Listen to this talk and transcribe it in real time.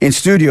In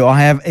studio,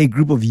 I have a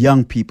group of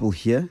young people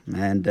here,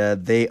 and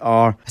they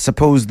are, I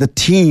suppose, the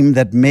team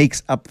that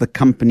makes up the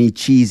company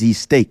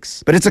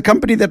CheesySteaks. But it's a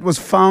company that was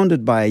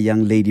founded by a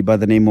young lady by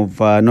the name of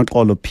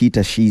Noxolo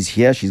Peter. She's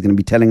here. She's going to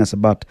be telling us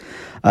about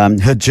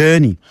her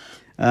journey.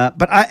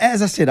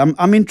 As I said,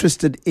 I'm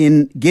interested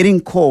in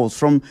getting calls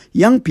from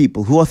young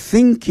people who are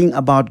thinking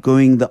about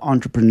going the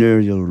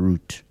entrepreneurial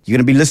route. You're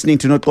going to be listening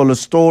to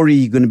Noxolo's story.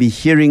 You're going to be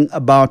hearing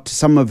about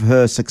some of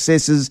her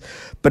successes,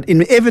 but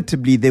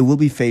inevitably there will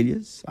be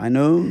failures. I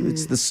know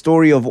it's the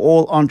story of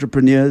all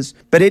entrepreneurs,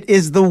 but it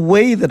is the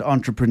way that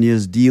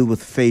entrepreneurs deal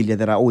with failure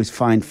that I always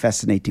find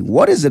fascinating.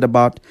 What is it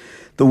about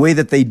the way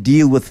that they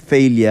deal with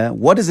failure?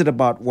 What is it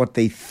about what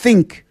they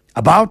think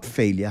about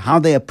failure, how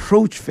they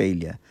approach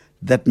failure,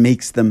 that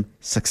makes them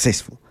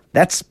successful?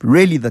 That's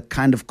really the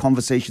kind of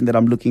conversation that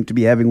I'm looking to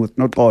be having with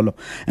Noxolo.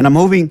 And I'm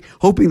hoping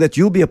that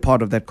you'll be a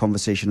part of that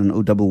conversation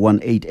on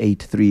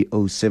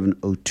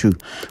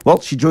 011-883-0702.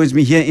 Well, she joins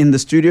me here in the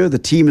studio. The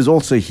team is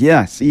also here.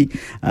 I see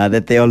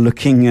that they are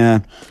looking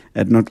at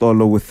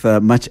Noxolo with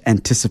much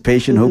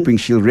anticipation, hoping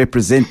she'll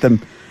represent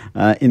them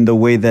in the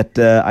way that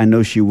I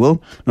know she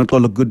will.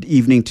 Noxolo, good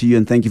evening to you,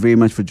 and thank you very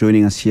much for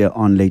joining us here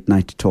on Late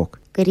Night Talk.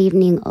 Good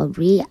evening,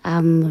 Aubrey.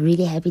 I'm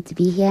really happy to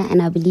be here,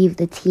 and I believe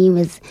the team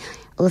is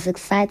also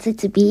excited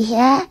to be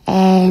here.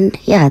 And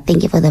yeah,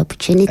 thank you for the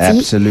opportunity.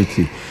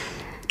 Absolutely.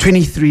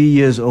 23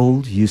 years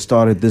old, you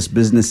started this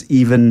business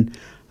even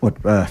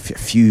a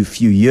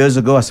few years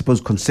ago, I suppose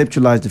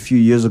conceptualized a few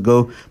years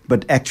ago,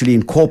 but actually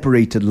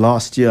incorporated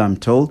last year, I'm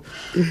told.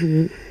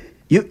 Mm-hmm.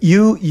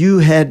 You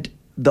had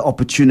the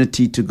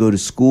opportunity to go to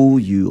school.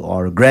 You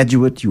are a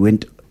graduate.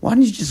 Why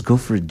don't you just go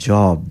for a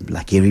job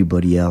like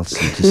everybody else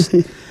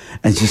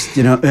and just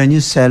earn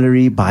your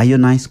salary, buy your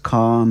nice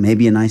car,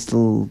 maybe a nice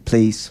little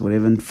place,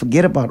 whatever, and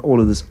forget about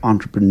all of this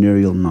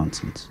entrepreneurial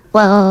nonsense?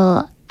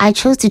 Well, I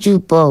chose to do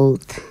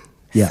both.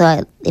 Yeah.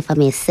 So if I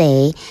may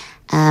say,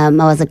 I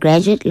was a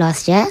graduate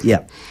last year.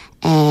 Yeah.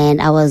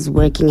 And I was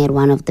working at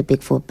one of the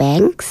big 4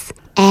 banks.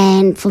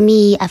 And for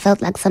me, I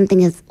felt like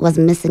something was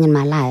missing in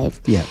my life.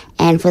 Yeah.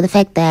 And for the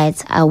fact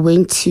that I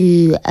went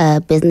to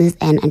a business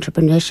and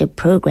entrepreneurship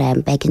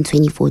program back in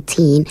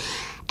 2014,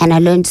 and I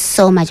learned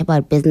so much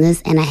about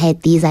business, and I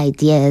had these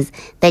ideas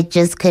that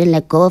just couldn't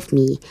let go of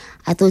me.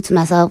 I thought to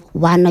myself,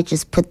 why not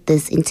just put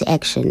this into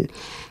action?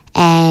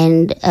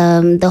 And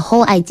the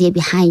whole idea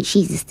behind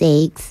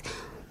CheesySteaks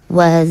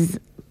was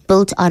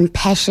built on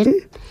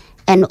passion,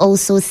 and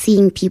also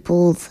seeing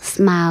people's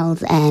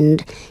smiles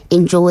and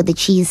enjoy the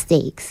cheese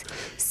steaks.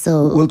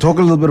 So we'll talk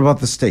a little bit about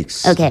the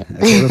steaks. Okay.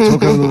 We'll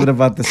talk a little bit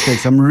about the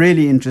steaks. I'm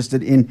really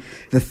interested in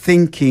the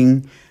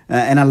thinking,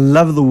 and I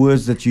love the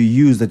words that you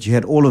use, that you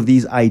had all of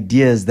these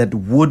ideas that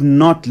would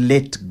not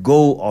let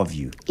go of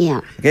you. Yeah.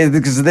 Okay,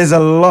 because there's a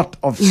lot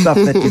of stuff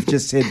that you've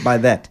just said by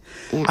that.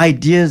 Yeah.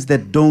 Ideas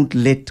that don't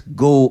let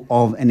go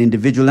of an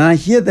individual. And I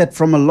hear that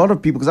from a lot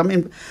of people,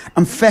 because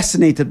I'm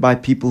fascinated by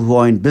people who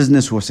are in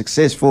business, who are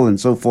successful and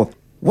so forth.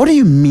 What do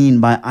you mean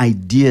by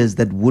ideas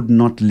that would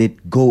not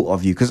let go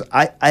of you? Because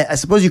I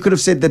suppose you could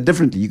have said that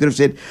differently. You could have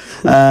said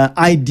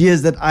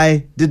ideas that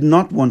I did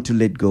not want to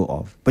let go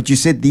of. But you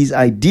said these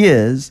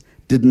ideas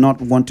did not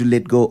want to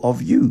let go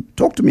of you.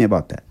 Talk to me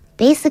about that.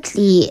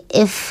 Basically,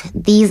 if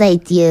these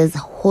ideas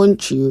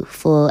haunt you,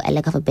 for a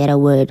lack of a better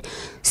word,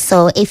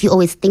 so if you're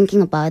always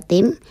thinking about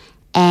them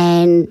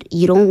and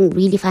you don't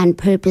really find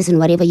purpose in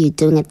whatever you're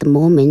doing at the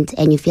moment,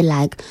 and you feel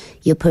like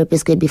your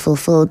purpose could be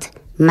fulfilled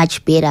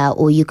much better,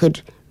 or you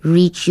could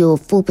reach your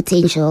full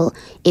potential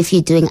if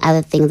you're doing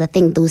other things, I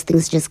think those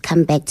things just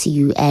come back to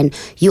you, and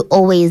you're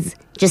always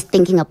just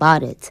thinking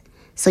about it.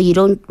 So you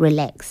don't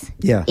relax,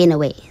 in a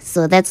way.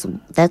 So that's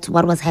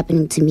what was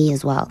happening to me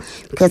as well,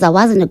 because I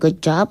was in a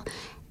good job,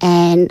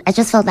 and I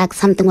just felt like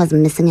something was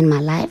missing in my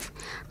life.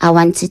 I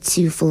wanted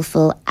to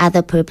fulfill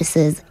other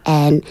purposes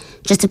and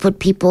just to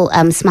put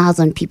smiles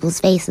on people's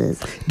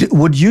faces.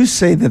 Would you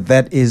say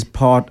that is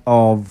part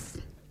of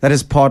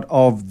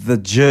the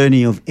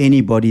journey of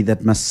anybody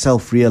that must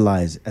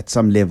self-realize at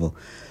some level,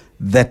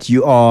 that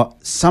you are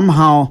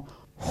somehow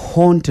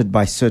haunted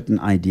by certain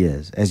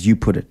ideas, as you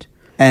put it,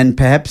 and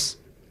perhaps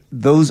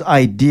those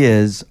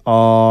ideas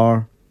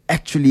are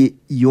actually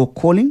your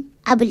calling?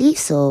 I believe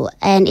so.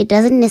 And it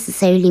doesn't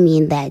necessarily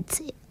mean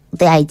that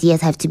the ideas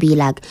have to be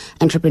like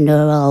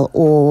entrepreneurial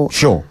or...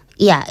 Sure.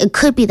 Yeah, it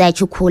could be that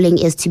your calling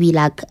is to be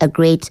like a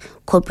great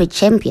corporate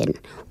champion,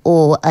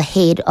 or a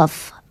head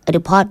of a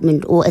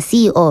department, or a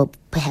CEO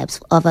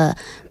perhaps of a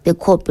big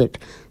corporate.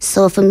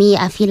 So for me,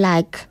 I feel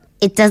like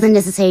it doesn't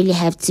necessarily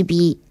have to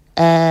be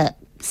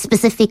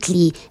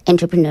specifically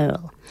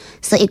entrepreneurial.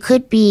 So it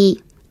could be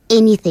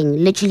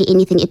anything, literally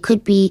anything. It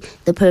could be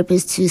the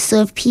purpose to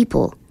serve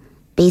people.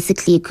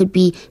 Basically, it could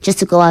be just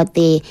to go out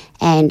there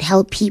and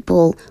help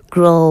people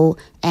grow,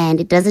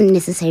 and it doesn't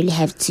necessarily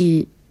have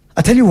to...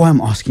 I'll tell you why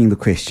I'm asking the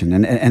question,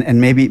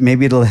 and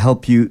maybe it'll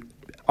help you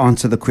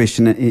answer the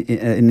question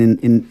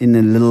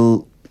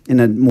in in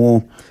a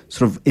more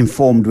sort of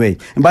informed way.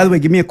 And by the way,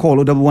 give me a call,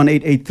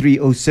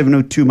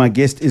 011-883-0702. My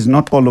guest is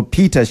Noxolo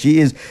Peter. She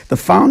is the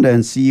founder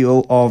and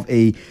CEO of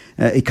a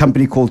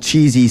company called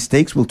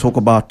CheesySteaks. We'll talk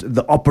about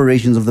the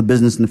operations of the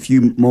business in a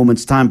few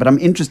moments' time, but I'm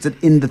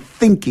interested in the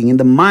thinking, in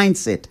the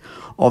mindset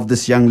of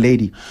this young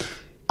lady.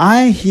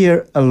 I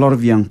hear a lot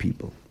of young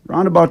people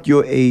around about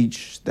your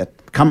age that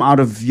come out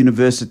of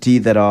university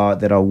that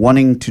are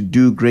wanting to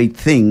do great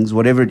things,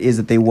 whatever it is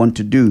that they want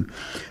to do.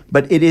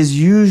 But it is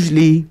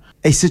usually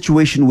a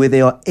situation where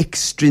they are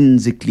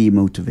extrinsically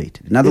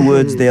motivated. In other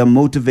words, they are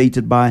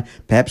motivated by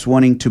perhaps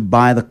wanting to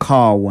buy the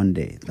car one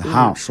day, the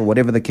house, or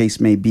whatever the case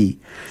may be.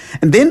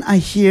 And then I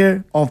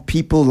hear of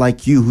people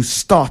like you who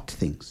start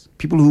things.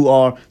 People who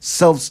are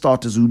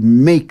self-starters, who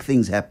make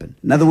things happen.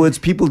 In other words,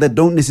 people that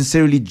don't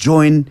necessarily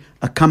join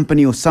a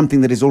company or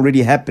something that is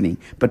already happening,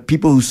 but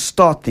people who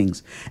start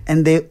things.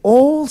 And they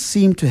all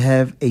seem to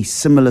have a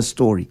similar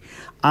story.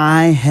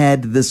 I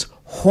had this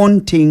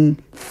haunting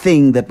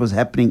thing that was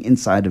happening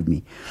inside of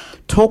me.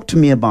 Talk to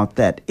me about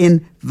that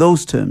in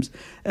those terms.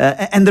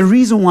 And the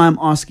reason why I'm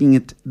asking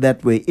it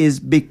that way is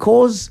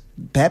because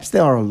perhaps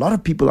there are a lot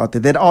of people out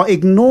there that are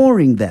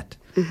ignoring that.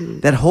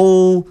 That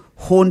whole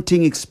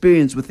haunting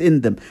experience within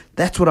them.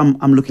 That's what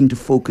I'm looking to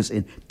focus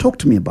in. Talk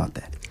to me about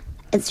that.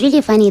 It's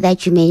really funny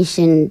that you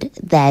mentioned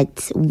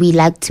that we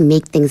like to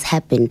make things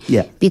happen.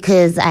 Yeah.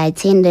 Because I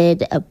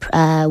attended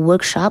a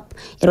workshop.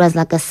 It was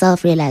like a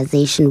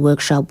self-realization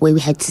workshop where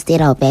we had to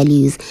state our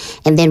values,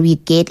 and then we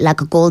get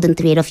like a golden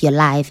thread of your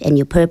life and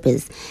your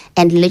purpose.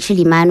 And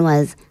literally mine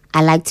was,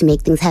 I like to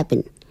make things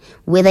happen.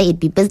 Whether it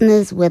be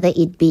business, whether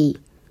it be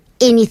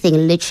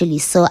anything, literally.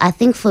 So I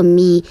think for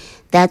me,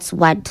 that's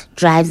what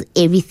drives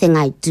everything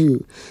I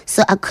do.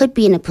 So I could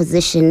be in a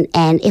position,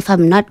 and if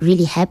I'm not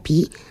really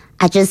happy,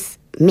 I just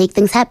make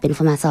things happen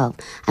for myself.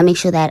 I make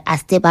sure that I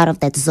step out of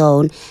that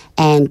zone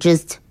and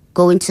just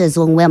go into a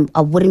zone where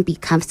I wouldn't be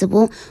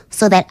comfortable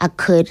so that I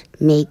could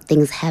make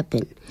things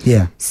happen.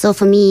 Yeah. So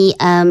for me,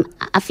 I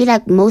feel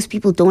like most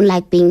people don't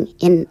like being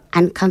in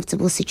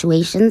uncomfortable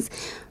situations.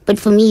 But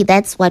for me,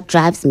 that's what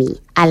drives me.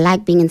 I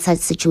like being in such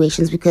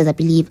situations because I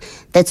believe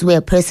that's where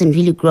a person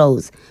really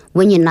grows.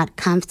 When you're not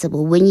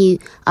comfortable, when you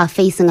are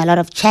facing a lot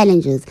of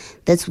challenges,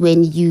 that's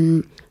when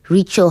you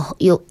reach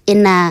your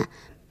inner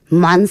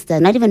monster,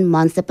 not even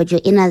monster, but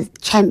your inner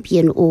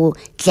champion or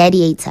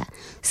gladiator.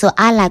 So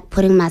I like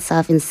putting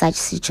myself in such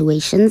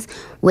situations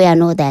where I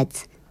know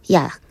that,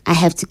 yeah, I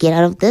have to get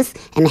out of this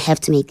and I have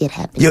to make it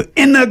happen. Your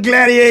inner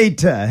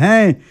gladiator,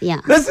 hey?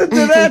 Yeah. Listen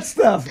to that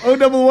stuff.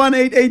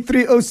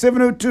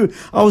 011-883-0702.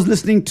 I was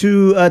listening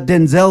to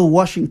Denzel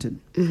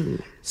Washington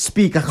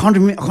speak. I can't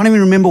even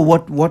remember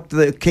what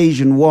the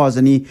occasion was.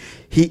 And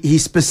he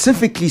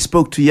specifically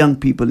spoke to young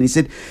people. And he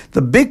said,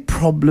 the big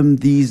problem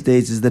these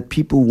days is that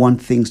people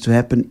want things to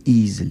happen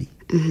easily.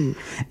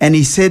 And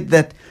he said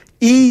that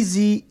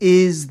easy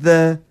is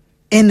the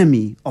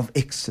enemy of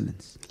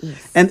excellence.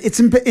 Yes. And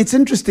it's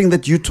interesting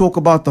that you talk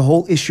about the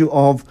whole issue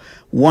of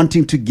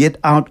wanting to get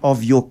out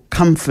of your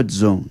comfort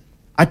zone.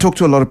 I talk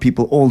to a lot of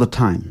people all the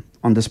time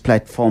on this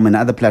platform and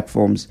other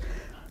platforms.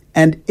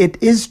 And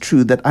it is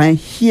true that I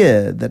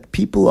hear that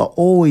people are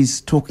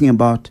always talking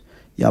about,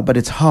 yeah, but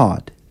it's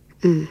hard.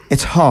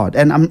 It's hard.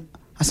 And I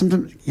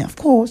sometimes, yeah, of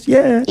course,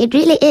 yeah. It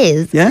really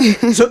is. Yeah.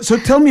 So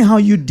tell me how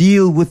you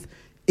deal with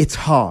it's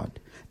hard.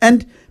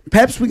 And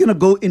perhaps we're going to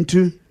go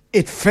into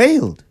it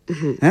failed.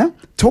 Yeah?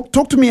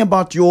 Talk to me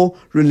about your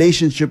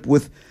relationship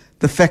with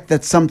the fact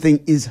that something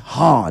is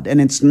hard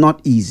and it's not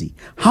easy.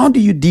 How do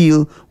you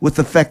deal with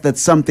the fact that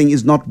something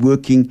is not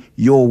working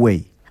your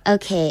way?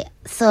 Okay,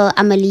 so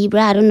I'm a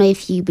Libra. I don't know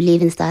if you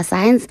believe in star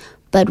signs,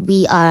 but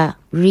we are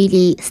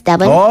really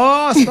stubborn.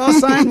 Oh, star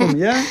sign,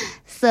 yeah.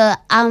 So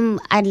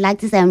I'd like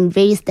to say I'm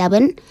very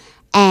stubborn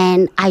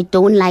and I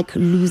don't like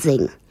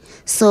losing.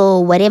 So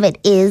whatever it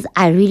is,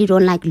 I really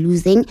don't like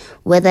losing,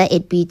 whether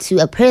it be to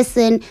a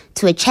person,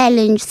 to a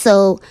challenge.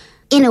 So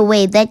in a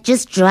way, that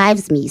just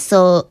drives me.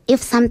 So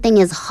if something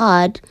is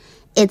hard,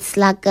 it's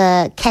like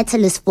a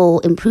catalyst for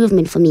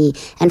improvement for me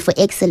and for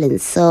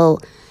excellence. So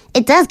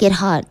it does get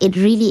hard. It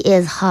really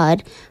is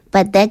hard,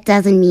 but that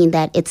doesn't mean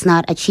that it's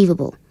not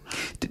achievable.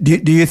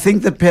 Do you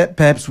think that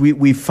perhaps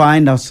we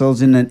find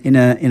ourselves in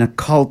a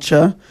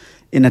culture,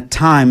 in a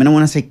time, and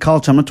when I say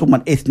culture, I'm not talking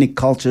about ethnic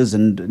cultures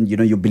and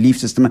your belief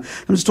system. I'm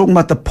just talking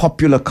about the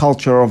popular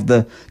culture of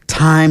the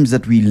times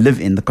that we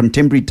live in, the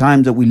contemporary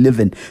times that we live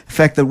in. The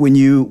fact that when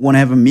you want to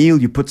have a meal,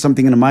 you put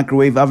something in a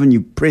microwave oven, you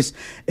press,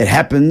 it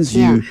happens.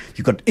 Yeah.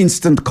 You've got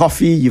instant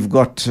coffee, you've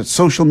got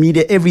social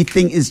media,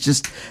 everything is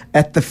just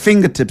at the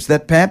fingertips.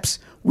 That perhaps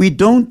we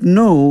don't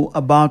know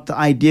about the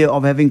idea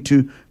of having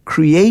to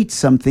create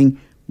something,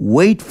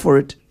 wait for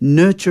it,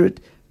 nurture it.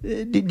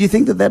 Do you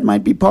think that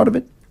might be part of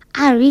it?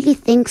 I really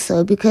think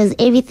so, because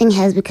everything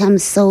has become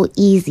so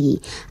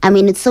easy. I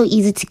mean, it's so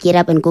easy to get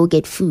up and go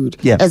get food,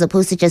 as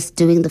opposed to just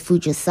doing the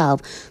food yourself.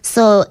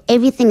 So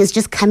everything is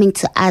just coming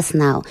to us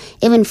now.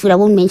 Even food, I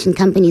won't mention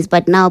companies,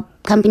 but now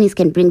companies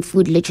can bring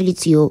food literally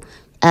to your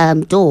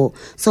door.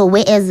 So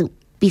whereas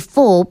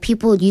before,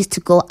 people used to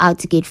go out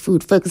to get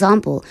food, for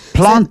example.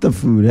 Plant the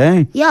food,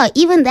 eh? Yeah,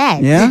 even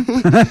that. Yeah.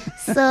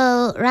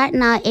 So right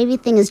now,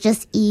 everything is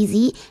just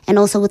easy. And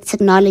also with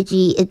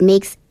technology, it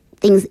makes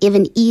things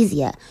even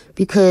easier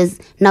because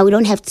now we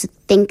don't have to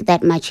think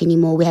that much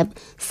anymore. We have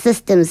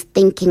systems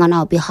thinking on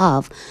our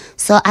behalf.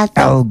 So I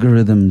think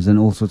Algorithms and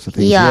all sorts of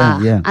things.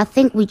 Yeah. I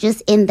think we're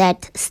just in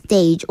that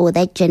stage or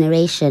that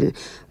generation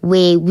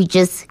where we're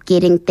just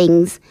getting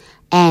things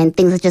and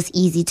things are just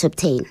easy to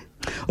obtain.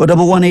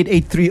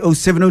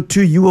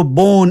 011-883-0702. You were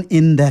born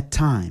in that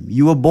time.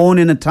 You were born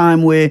in a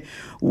time where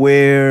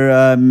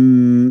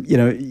you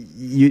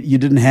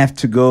didn't have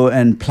to go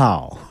and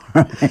plow.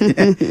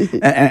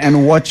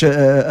 and watch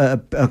a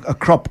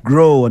crop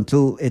grow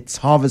until it's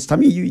harvest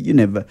time.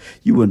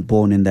 You weren't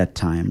born in that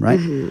time, right?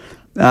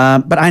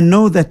 Mm-hmm. But I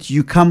know that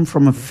you come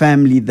from a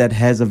family that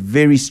has a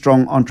very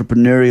strong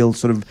entrepreneurial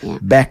sort of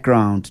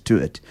background to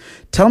it.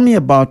 Tell me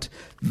about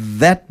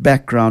that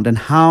background and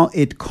how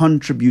it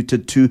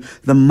contributed to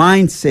the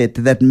mindset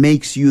that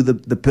makes you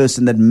the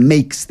person that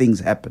makes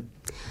things happen.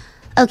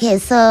 Okay,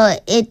 so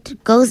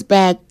it goes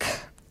back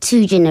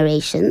 2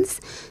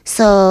 generations.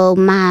 So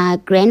my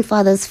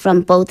grandfathers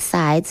from both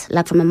sides,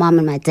 like from my mom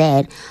and my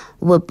dad,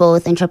 were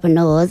both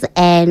entrepreneurs,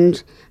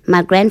 and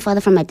my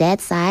grandfather from my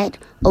dad's side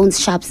owns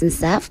shops and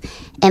stuff.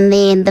 And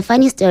then the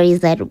funny story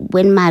is that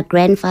when my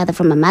grandfather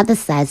from my mother's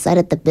side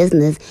started the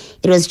business,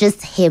 it was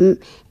just him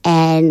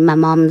and my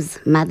mom's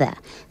mother.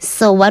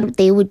 So what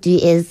they would do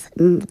is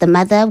the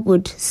mother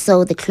would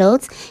sew the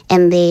clothes,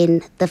 and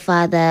then the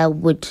father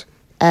would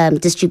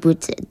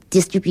distribute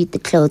the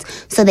clothes.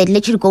 So they'd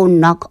literally go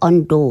knock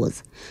on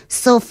doors.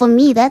 So for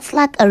me, that's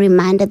like a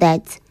reminder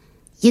that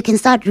you can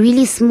start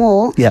really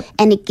small,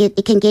 and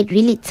it can get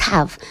really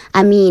tough.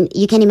 I mean,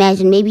 you can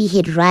imagine maybe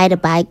he'd ride a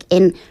bike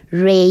in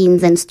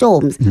rains and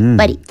storms,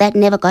 but that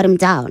never got him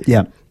down.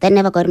 That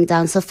never got him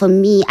down. So for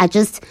me, I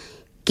just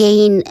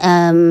get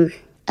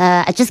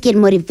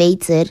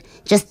motivated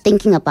just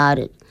thinking about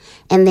it.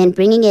 And then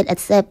bringing it a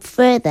step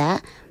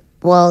further,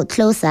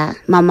 closer,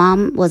 my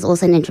mom was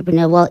also an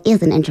entrepreneur,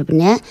 is an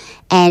entrepreneur,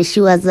 and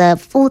she was a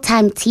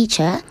full-time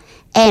teacher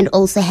and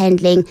also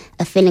handling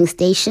a filling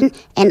station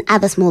and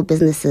other small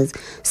businesses.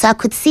 So I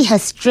could see her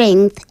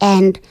strength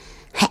and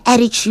her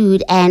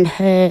attitude and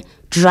her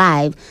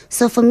drive.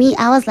 So for me,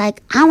 I was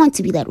like, I want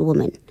to be that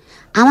woman.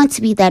 I want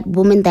to be that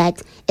woman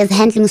that is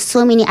handling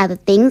so many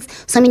things,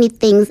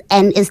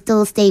 and is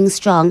still staying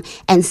strong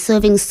and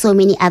serving so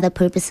many other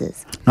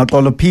purposes.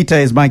 Noxolo Peter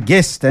is my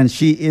guest, and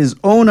she is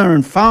owner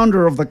and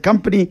founder of the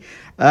company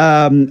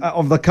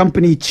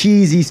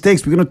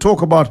ChessySteaks. We're going to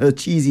talk about her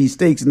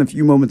ChessySteaks in a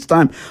few moments'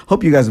 time.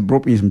 Hope you guys have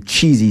brought me some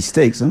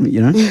ChessySteaks,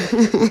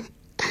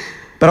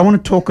 But I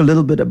want to talk a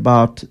little bit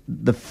about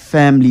the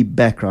family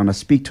background. I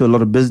speak to a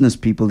lot of business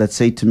people that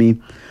say to me,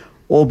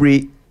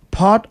 Aubrey,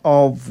 part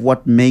of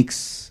what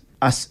makes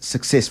us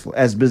successful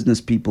as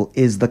business people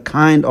is the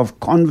kind of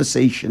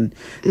conversation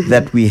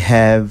that we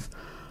have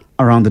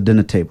around the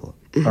dinner table,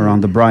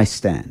 around the braai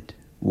stand,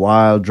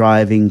 while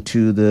driving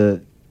to the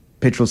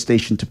petrol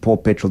station to pour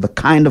petrol, the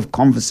kind of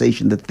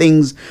conversation, the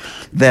things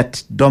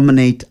that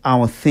dominate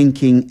our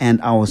thinking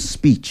and our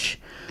speech.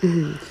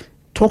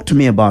 Talk to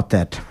me about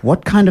that.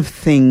 What kind of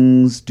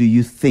things do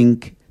you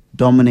think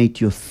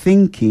dominate your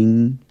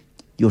thinking,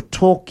 your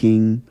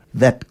talking,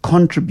 that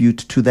contribute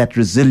to that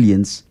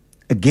resilience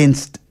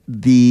against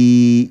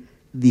the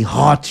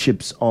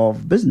hardships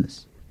of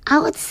business? I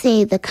would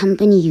say the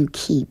company you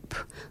keep.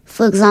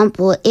 For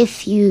example,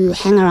 if you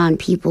hang around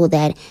people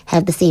that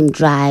have the same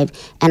drive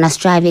and are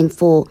striving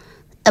for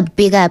a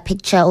bigger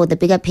picture or the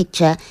bigger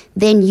picture,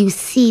 then you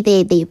see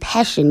their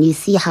passion. You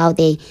see how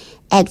they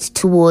act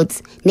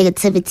towards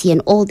negativity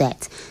and all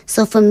that.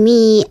 So for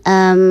me,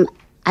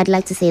 I'd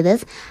like to say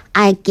this.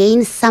 I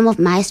gained some of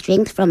my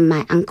strength from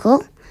my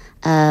uncle.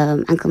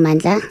 Uncle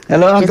Mandla.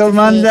 Hello, Uncle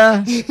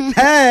Mandla.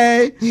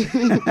 Hey.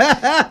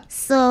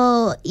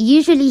 So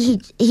usually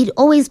he'd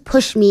always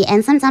push me,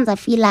 and sometimes I'd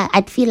feel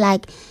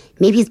like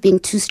maybe he's being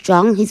too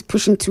strong, he's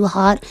pushing too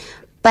hard.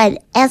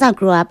 But as I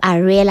grew up, I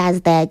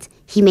realized that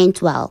he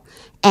meant well,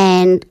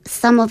 and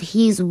some of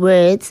his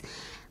words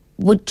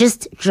would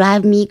just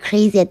drive me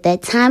crazy at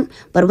that time.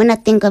 But when I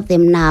think of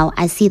them now,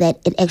 I see that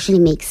it actually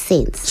makes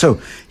sense. So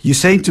you're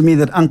saying to me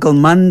that Uncle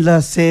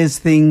Mandla says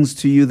things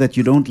to you that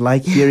you don't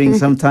like hearing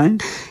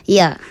sometimes?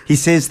 Yeah. He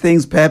says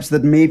things perhaps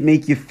that may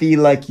make you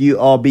feel like you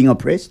are being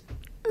oppressed?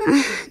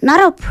 Not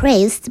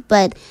oppressed,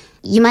 but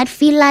you might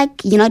feel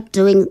like you're not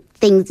doing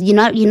things, you're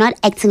not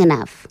acting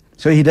enough.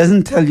 So he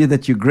doesn't tell you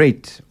that you're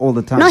great all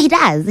the time? No, he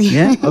does.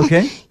 Yeah,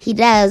 okay. He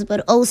does,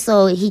 but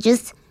also he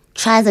just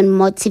tries and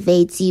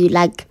motivates you,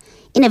 like,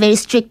 in a very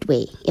strict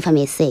way, if I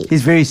may say.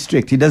 He's very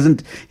strict. He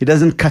doesn't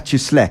cut you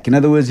slack. In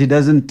other words, he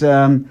doesn't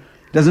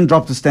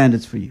drop the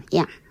standards for you.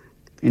 Yeah.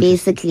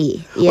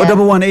 Basically. Yeah.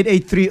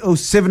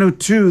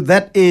 011-883-0702.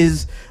 That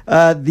is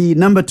the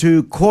number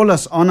to call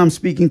us on. I'm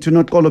speaking to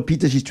Noxolo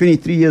Peter. She's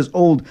 23 years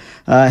old,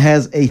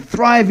 has a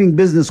thriving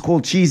business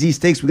called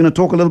CheesySteaks. We're going to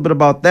talk a little bit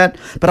about that.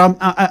 But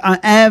I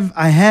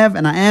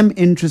am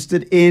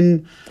interested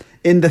in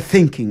in the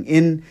thinking,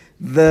 in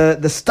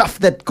the stuff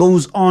that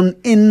goes on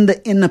in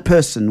the inner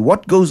person.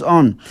 What goes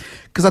on?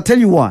 Because I'll tell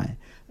you why.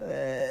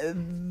 I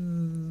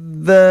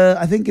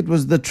think it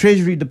was the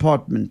Treasury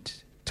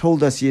Department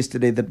told us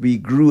yesterday that we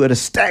grew at a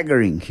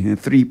staggering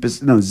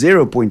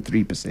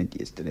 0.3%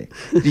 yesterday.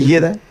 Did you hear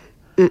that?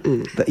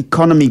 The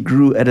economy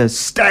grew at a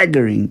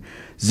staggering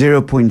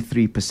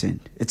 0.3%.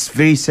 It's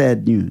very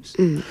sad news.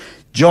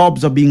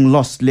 Jobs are being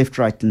lost left,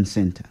 right, and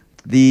center.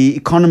 The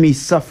economy is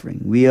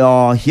suffering. We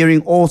are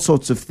hearing all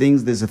sorts of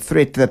things. There's a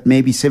threat that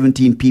maybe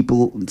 17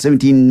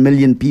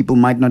 million people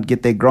might not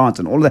get their grants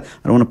and all that.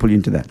 I don't want to pull you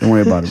into that. Don't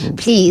worry about it.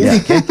 Please. Yeah,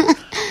 okay?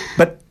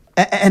 But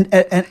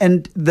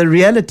and the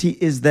reality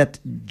is that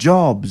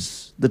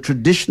jobs, the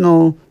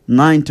traditional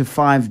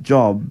 9-to-5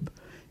 job,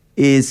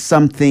 is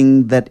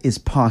something that is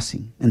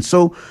passing. And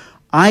so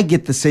I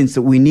get the sense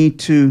that we need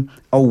to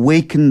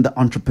awaken the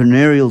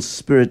entrepreneurial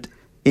spirit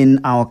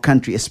in our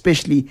country,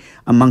 especially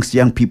amongst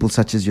young people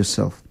such as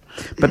yourself.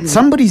 But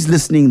somebody's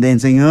listening there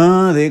and saying,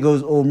 there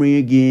goes Aubrey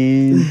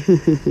again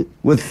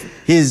with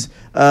his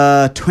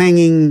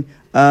twanging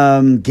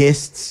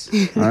guests,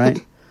 all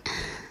right?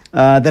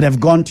 That have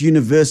gone to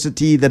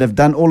university, that have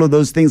done all of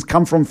those things,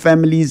 come from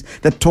families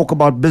that talk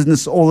about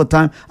business all the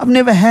time. I've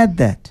never had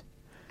that.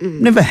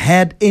 Never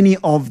had any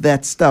of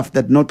that stuff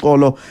that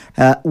Noxolo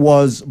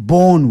was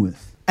born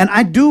with. And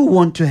I do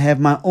want to have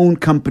my own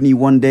company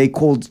one day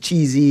called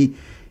Cheesy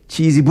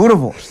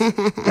Boerewors.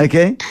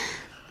 Okay?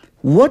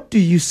 What do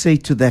you say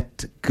to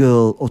that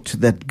girl or to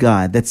that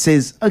guy that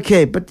says,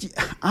 okay, but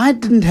I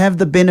didn't have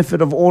the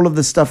benefit of all of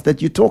the stuff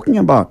that you're talking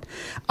about.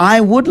 I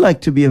would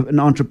like to be an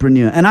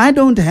entrepreneur, and I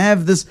don't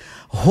have this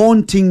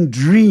haunting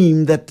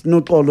dream that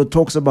Noxolo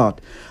talks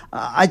about.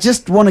 I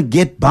just want to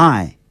get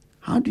by.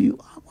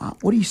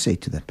 What do you say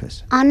to that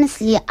person?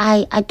 Honestly,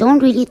 I don't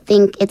really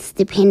think it's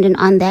dependent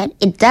on that.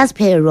 It does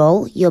play a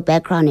role, your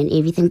background and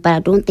everything, but I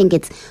don't think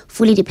it's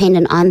fully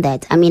dependent on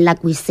that. I mean,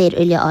 like we said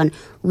earlier on,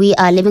 we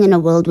are living in a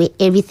world where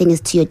everything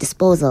is to your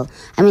disposal.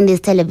 I mean, there's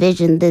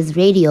television, there's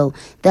radio,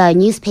 there are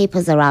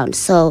newspapers around.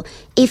 So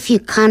if you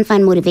can't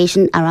find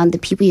motivation around the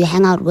people you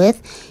hang out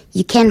with,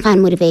 you can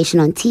find motivation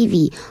on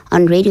TV,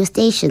 on radio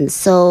stations.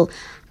 So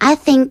I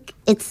think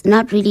it's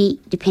not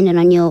really dependent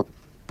on your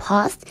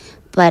past,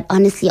 but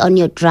honestly on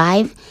your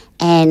drive,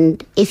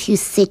 and if you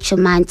set your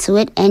mind to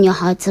it and your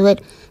heart to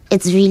it,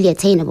 it's really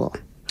attainable.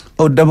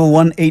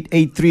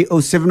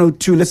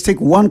 011-883-0702. Let's take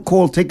one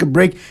call, take a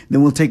break,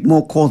 then we'll take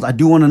more calls. I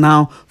do want to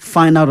now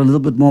find out a little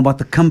bit more about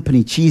the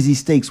company,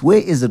 ChessySteaks. Where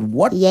is it?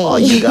 What are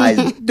you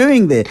guys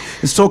doing there?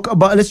 Let's talk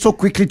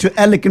quickly to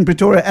Alec in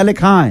Pretoria. Alec,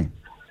 hi.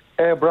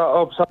 Hey,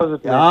 bro, Ops, how's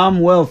it, man? I'm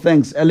well,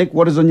 thanks. Alec,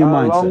 what is on your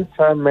mind, long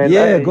sir? time, man.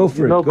 Yeah, go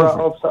for it.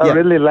 Ops, I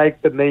really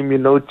like the name,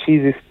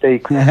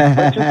 ChessySteaks.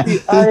 But you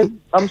see,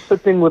 I'm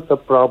sitting with a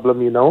problem,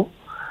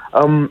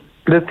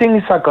 The thing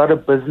is, I got a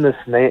business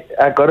name.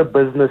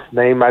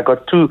 I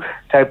got two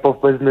type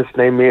of business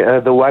name.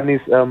 The one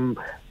is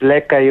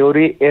Black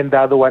Coyote, and the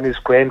other one is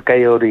Grand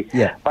Coyote.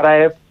 Yeah. But I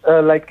have in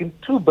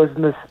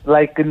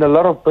a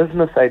lot of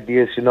business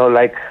ideas,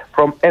 like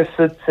from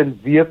assets and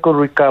vehicle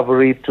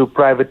recovery to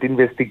private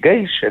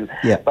investigation.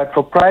 Yeah. But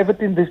for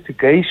private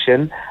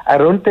investigation, I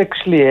don't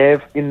actually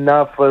have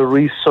enough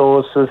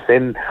resources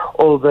and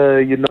all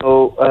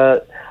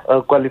the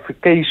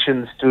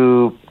qualifications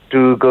to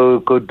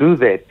go do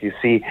that, you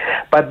see.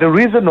 But the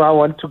reason why I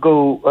want to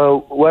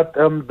go, what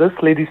this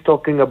lady's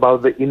talking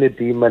about, the inner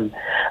demon.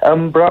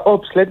 Bro,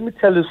 Ops, let me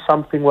tell you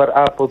something what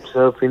I've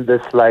observed in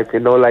this life,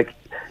 like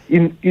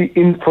in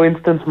for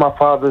instance, my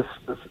father's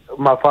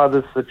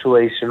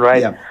situation,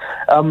 right? Yeah.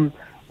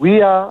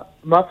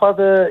 My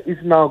father is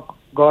now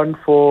gone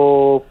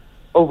for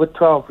over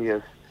 12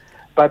 years,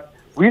 but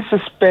we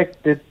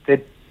suspected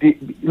that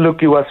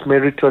he was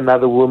married to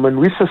another woman.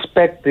 We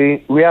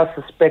are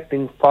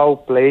suspecting foul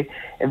play,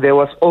 and there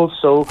was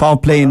also foul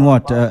play in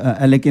what?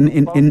 Like in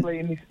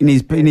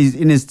his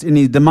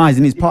demise,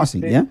 in his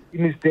passing, yeah,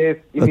 in his death,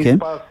 in his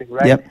passing,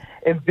 right? Yep.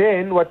 And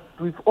then what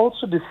we've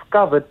also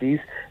discovered is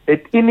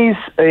that in his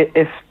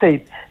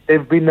estate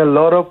there've been a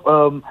lot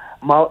of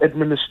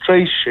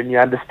maladministration, you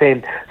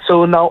understand?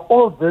 So now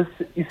all this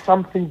is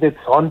something that's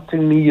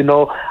haunting me,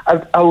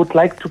 I would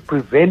like to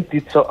prevent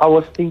it. So I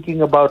was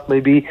thinking about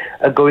maybe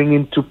going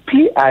into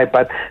PI,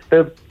 but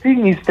the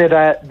thing is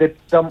that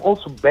I'm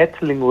also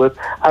battling with,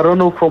 I don't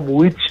know from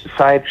which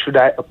side should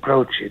I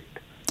approach it.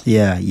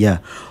 Yeah.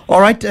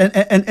 All right.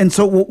 And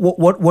so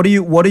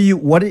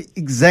what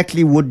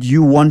exactly would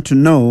you want to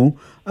know,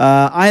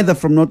 either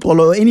from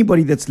Noxolo or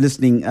anybody that's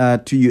listening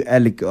to you,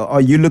 Alec?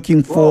 Are you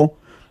looking for,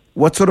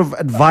 what sort of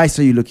advice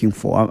are you looking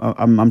for?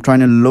 I'm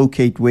trying to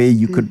locate where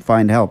you could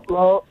find help.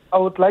 Well, I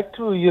would like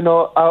to,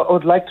 I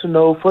would like to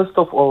know, first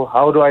of all,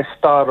 how do I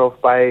start off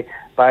how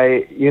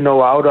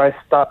do I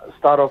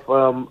start off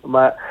how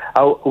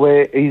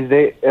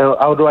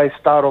do I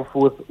start off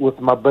with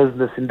my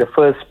business in the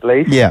first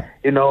place? Yeah.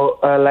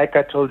 Like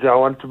I told you, I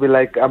want to be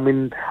I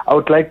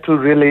would like to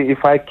really,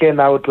 if I can,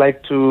 I would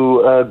like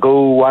to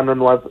go one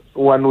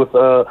with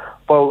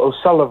Paul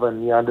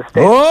O'Sullivan, you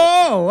understand?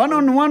 Oh,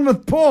 one-on-one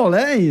with Paul.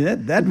 Hey,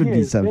 that would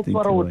be something. That's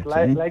what I would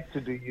like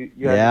to do.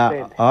 You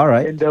understand? All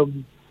right.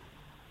 And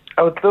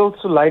I would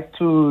also like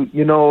to,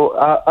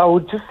 I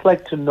would just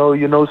like to know,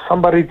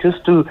 somebody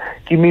just to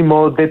give me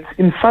more. That's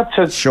in such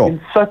a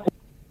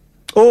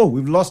Oh,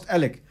 we've lost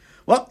Alec.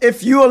 Well,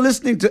 if you are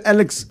listening to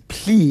Alec's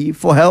plea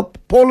for help,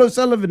 Paul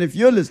O'Sullivan, if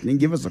you're listening,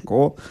 give us a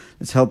call.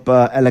 Let's help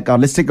Alec out.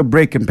 Let's take a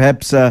break, and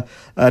perhaps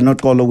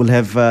Noxolo will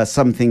have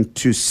something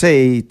to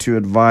say to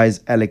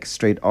advise Alec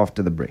straight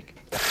after the break.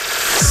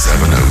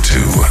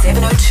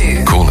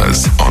 702. Call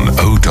us on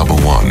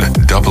 011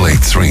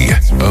 883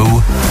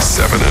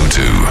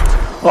 0702.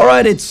 All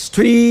right, it's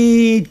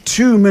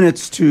 22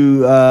 minutes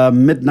to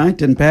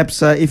midnight, and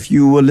perhaps if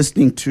you were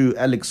listening to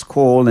Alec's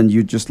call and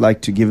you'd just like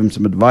to give him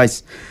some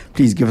advice,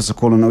 please give us a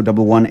call on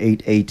 011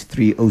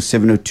 883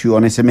 0702,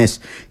 on SMS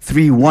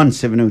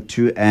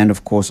 31702, and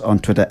of course on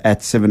Twitter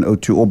at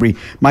 702 Aubrey.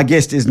 My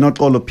guest is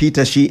Noxolo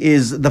Peter. She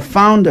is the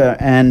founder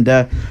and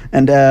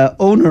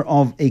owner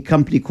of a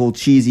company called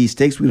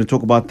ChessySteaks. We're going to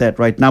talk about that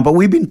right now, but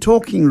we've been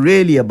talking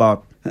really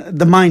about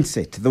the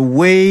mindset, the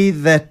way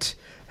that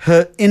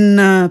her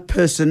inner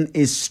person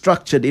is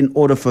structured in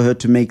order for her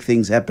to make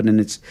things happen, and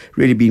it's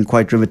really been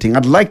quite riveting.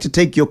 I'd like to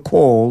take your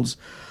calls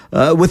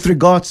with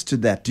regards to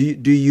that. Do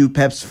you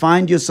perhaps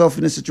find yourself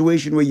in a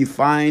situation where you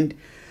find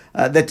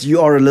that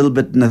you are a little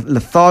bit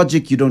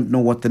lethargic, you don't know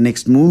what the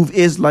next move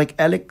is, like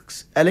Alec?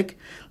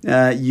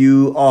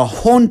 You are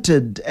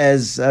haunted,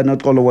 as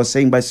Noxolo was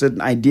saying, by certain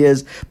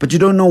ideas, but you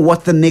don't know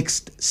what the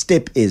next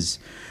step is.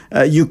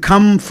 You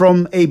come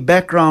from a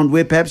background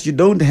where perhaps you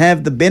don't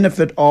have the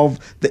benefit of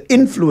the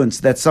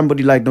influence that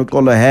somebody like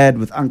Noxolo had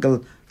with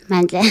Uncle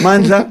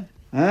Mandla.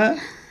 Huh?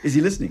 Is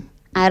he listening?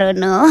 I don't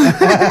know.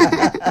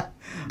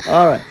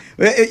 All right.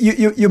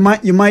 You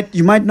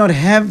might not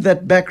have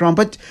that background,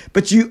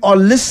 but you are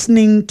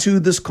listening to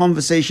this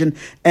conversation,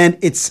 and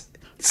it's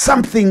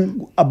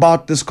something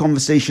about this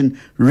conversation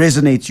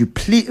resonates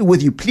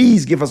with you.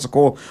 Please give us a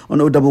call on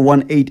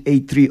 011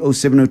 883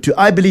 0702.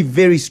 I believe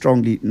very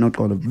strongly,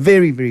 Noxolo,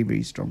 very, very,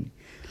 very strongly,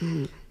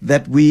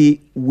 that we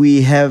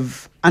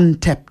have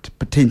untapped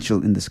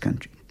potential in this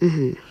country.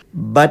 Mm-hmm.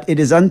 But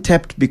it is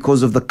untapped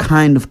because of the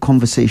kind of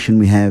conversation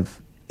we have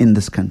in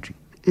this country.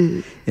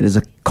 Mm-hmm. It is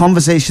a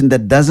conversation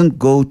that doesn't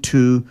go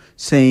to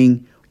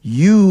saying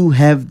you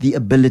have the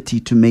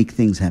ability to make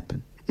things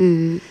happen.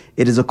 Mm.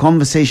 It is a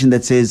conversation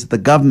that says the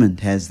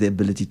government has the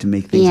ability to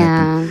make things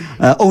happen.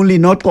 Only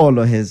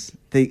Noxolo has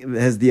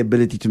the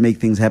ability to make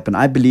things happen.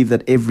 I believe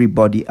that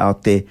everybody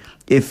out there,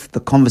 if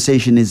the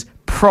conversation is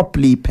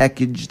properly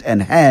packaged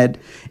and had,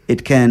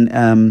 it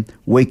can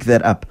wake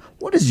that up.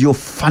 What is your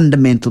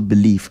fundamental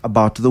belief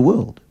about the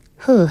world?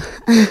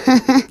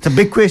 It's a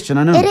big question,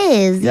 I know. It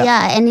is,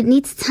 yeah, and it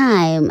needs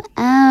time.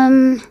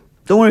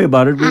 Don't worry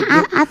about it.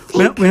 I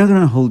think we're not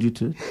going to hold you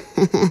to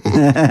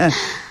it.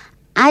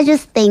 I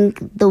just think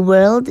the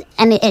world,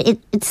 and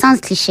it sounds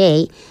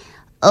cliche,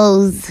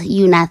 owes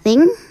you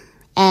nothing.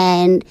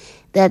 And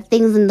there are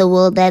things in the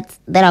world that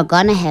are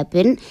going to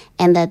happen,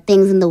 and there are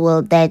things in the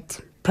world that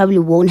probably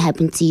won't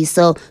happen to you.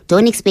 So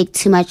don't expect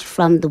too much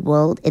from the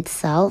world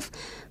itself.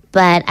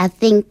 But I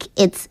think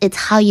it's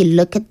how you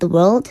look at the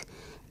world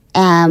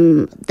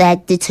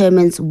that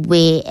determines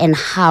where and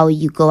how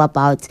you go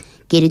about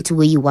getting to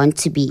where you want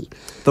to be.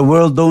 The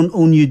world don't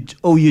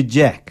owe you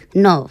jack.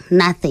 No,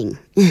 nothing.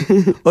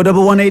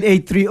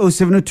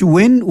 011-883-0702.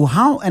 When,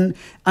 how, and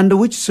under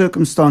which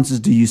circumstances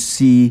do you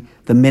see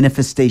the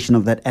manifestation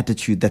of that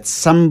attitude that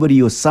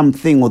somebody or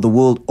something or the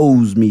world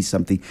owes me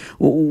something?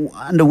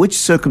 Under which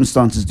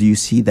circumstances do you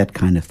see that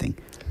kind of thing?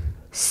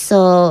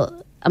 So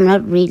I'm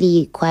not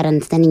really quite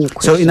understanding your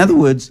question. So in other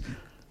words,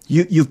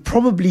 you've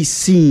probably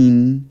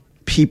seen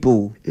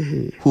people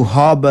who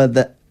harbor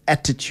the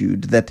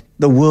attitude that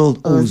the world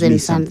owes me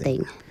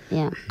something.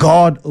 Yeah.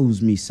 God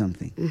owes me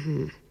something.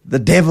 Mm-hmm. The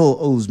devil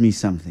owes me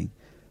something.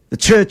 The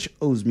church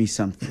owes me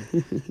something.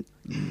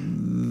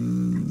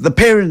 The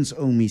parents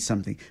owe me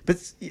something. But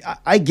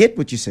I get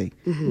what you say.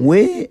 Mm-hmm.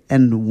 Where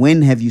and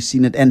when have you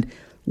seen it? And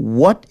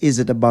what is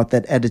it about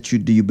that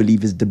attitude do you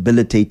believe is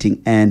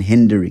debilitating and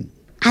hindering?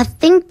 I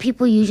think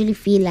people usually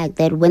feel like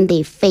that when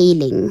they're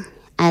failing,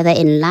 either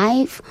in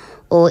life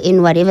or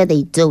in whatever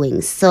they're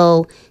doing.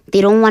 So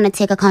they don't want to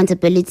take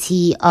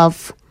accountability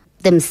of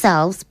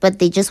themselves, but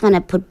they just want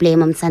to put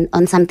blame on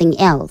something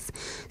else.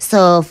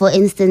 So, for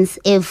instance,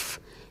 if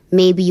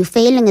maybe you're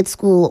failing at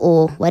school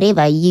or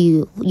whatever,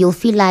 you'll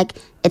feel like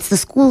it's the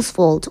school's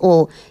fault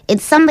or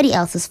it's somebody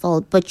else's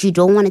fault, but you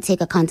don't want to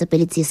take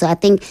accountability. So I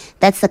think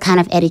that's the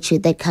kind of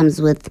attitude that comes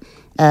with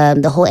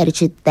the whole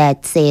attitude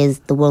that says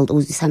the world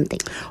owes you something.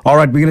 All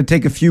right, we're going to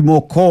take a few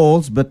more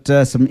calls, but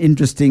some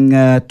interesting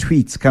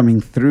tweets coming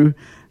through.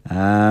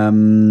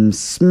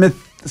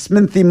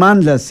 Smithy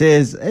Mandla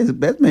says, hey,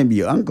 that may be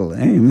your uncle.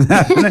 Eh?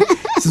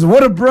 Says,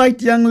 what a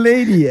bright young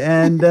lady.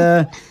 And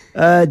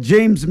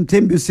James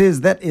Mtembu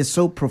says that is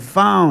so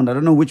profound. I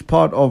don't know which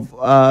part of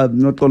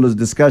Noxolo's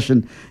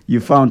discussion you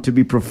found to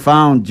be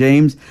profound,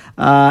 James.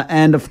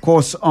 And of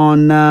course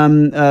on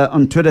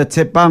Twitter,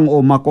 Tepang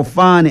or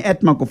Makofani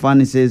at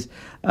Makofani says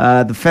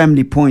the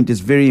family point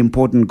is very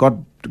important.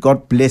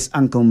 God bless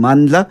Uncle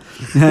Mandla,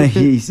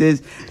 he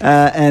says,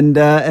 and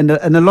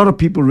a lot of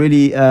people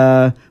really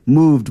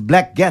moved.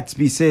 Black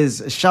Gatsby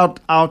says, shout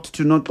out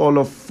to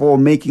Noxolo for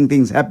making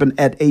things happen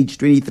at age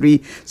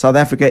 23. South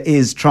Africa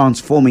is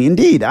transforming.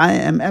 Indeed, I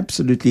am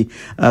absolutely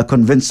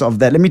convinced of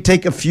that. Let me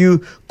take a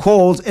few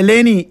calls.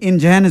 Eleni in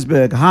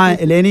Johannesburg. Hi,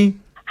 Eleni.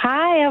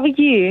 Hi, how are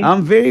you?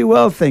 I'm very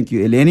well, thank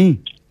you, Eleni.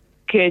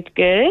 Good.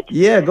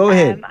 Yeah, go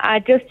ahead. I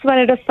just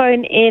wanted to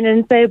phone in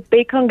and say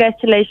big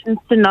congratulations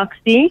to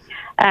Noxy.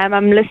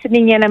 I'm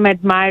listening and I'm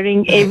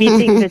admiring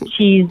everything that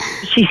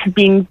she's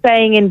been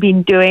saying and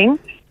been doing.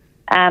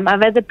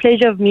 I've had the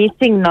pleasure of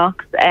meeting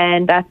Nox,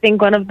 and I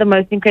think one of the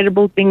most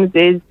incredible things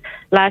is,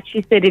 like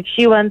she said, if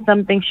she wants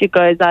something, she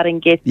goes out and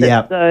gets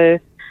it. So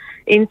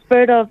in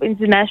spirit of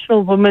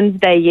International Women's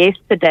Day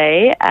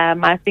yesterday,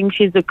 I think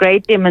she's a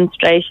great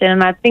demonstration,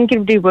 and I think it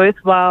would be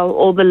worthwhile,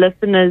 all the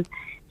listeners,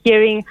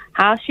 hearing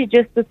how she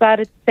just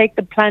decided to take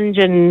the plunge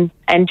and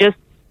just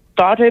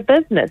start her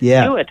business.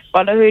 Do it.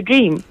 Follow her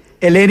dream.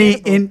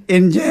 Eleni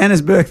in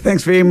Johannesburg,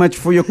 thanks very much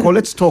for your call.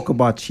 Let's talk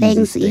about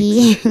Thanks,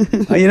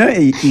 ChessySteaks. Oh, you know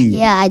E?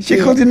 Yeah, I do.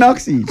 She called you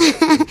Noxy.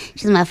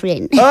 She's my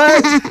friend.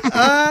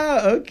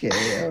 Okay.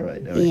 All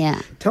right.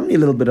 Yeah. Tell me a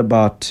little bit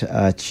about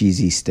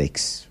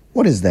ChessySteaks.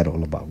 What is that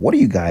all about? What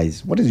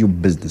is your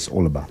business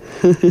all about?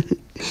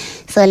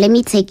 So let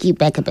me take you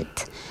back a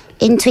bit.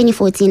 In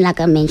 2014,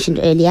 like I mentioned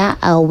earlier,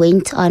 I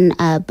went on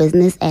a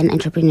business and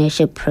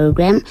entrepreneurship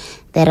program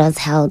that was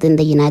held in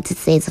the United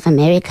States of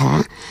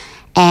America.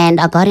 And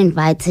I got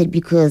invited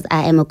because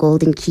I am a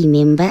Golden Key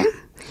member,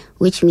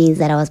 which means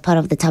that I was part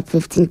of the top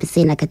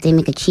 15%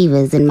 academic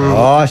achievers in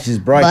my she's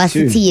bright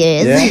varsity too.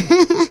 years.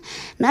 Yeah.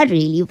 Not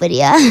really, but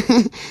yeah.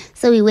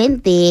 So we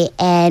went there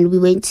and we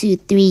went to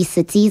 3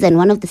 cities, and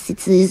one of the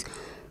cities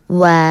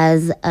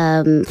was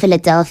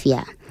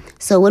Philadelphia.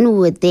 So when we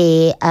were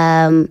there,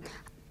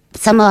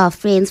 some of our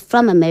friends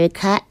from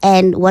America,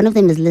 and one of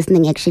them is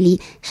listening actually.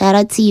 Shout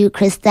out to you,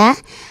 Krista.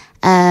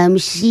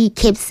 She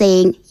kept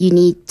saying, you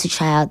need to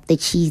try out the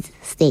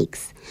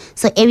ChessySteaks.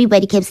 So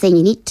everybody kept saying,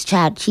 you need to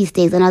try out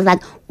ChessySteaks. And I was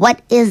like,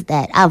 what is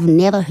that? I've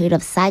never heard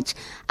of such.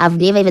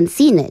 I've never even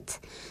seen it.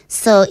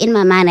 So in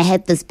my mind, I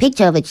had this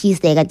picture of a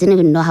cheesesteak. I didn't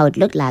even know how it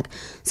looked like.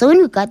 So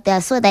when we got there, I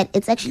saw that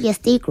it's actually a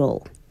steak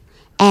roll.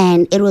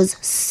 And it was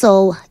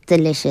so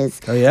delicious.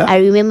 Oh, yeah? I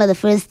remember the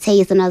first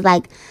taste, and I was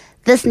like,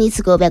 this needs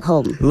to go back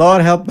home.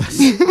 Lord help us.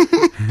 We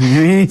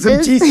need some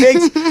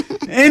cheesesteaks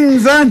in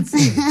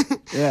Zanzi.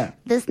 Yeah.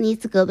 This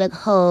needs to go back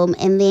home.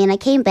 And then I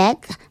came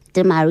back,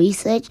 did my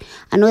research.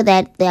 I know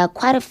that there are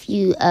quite a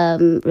few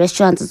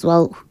restaurants as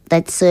well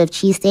that serve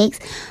cheesesteaks.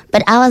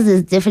 But ours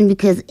is different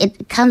because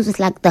it comes with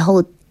like the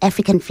whole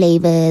African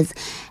flavors,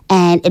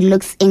 and it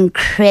looks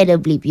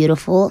incredibly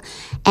beautiful.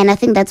 And I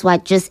think that's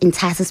what just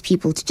entices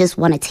people to just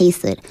want to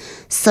taste it.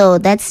 So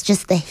that's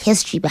just the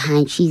history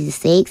behind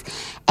ChessySteaks.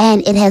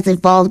 And it has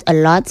evolved a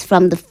lot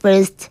from the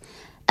first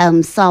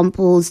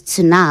samples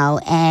to now.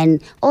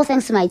 And all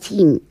thanks to my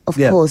team, of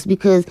course,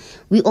 because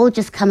we all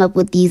just come up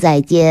with these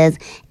ideas.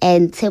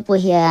 And Tepo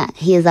here,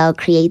 he is our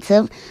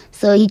creative.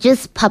 So he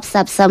just pops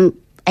up some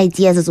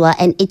ideas as well.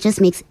 And it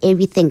just makes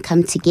everything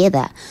come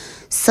together.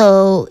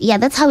 So, yeah,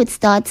 that's how it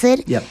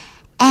started. Yep.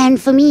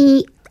 And for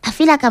me, I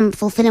feel like I'm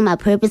fulfilling my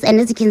purpose. And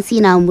as you can see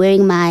now, I'm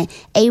wearing my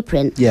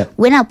apron. Yeah.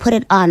 When I put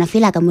it on, I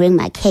feel like I'm wearing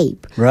my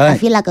cape. Right. I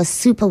feel like a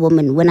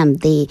superwoman when I'm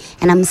there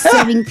and I'm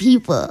serving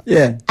people.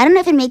 Yeah. I don't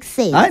know if it makes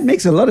sense. It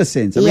makes a lot of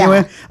sense.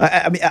 I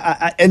mean,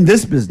 in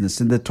this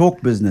business, in the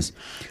talk business,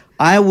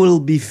 I will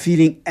be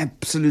feeling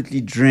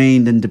absolutely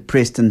drained and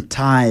depressed and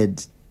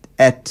tired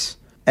at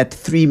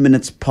 3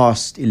 minutes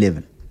past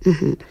 11.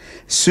 Mm-hmm.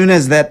 As soon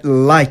as that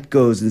light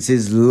goes and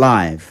says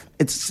live,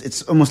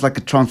 it's almost like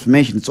a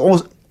transformation. It's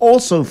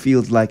also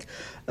feels like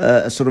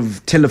a sort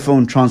of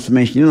telephone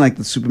transformation. You know, like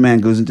the Superman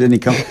goes into any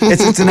company.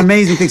 It's an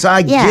amazing thing. So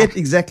I get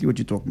exactly what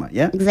you're talking about.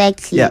 Yeah,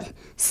 exactly. Yeah.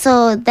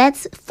 So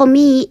that's, for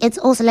me, it's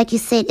also, like you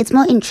said, it's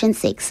more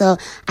intrinsic. So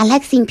I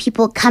like seeing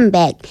people come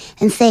back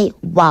and say,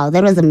 wow,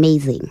 that was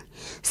amazing.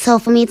 So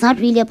for me, it's not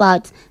really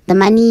about the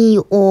money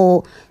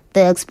or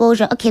the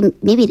exposure. Okay,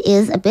 maybe it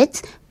is a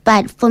bit.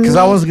 But for me, because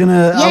I was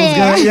gonna,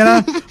 you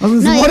know,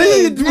 what are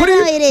you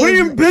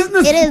in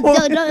business It is.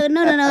 for?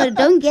 No,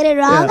 don't get it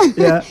wrong.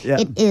 Yeah.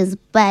 It is.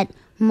 But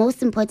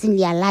most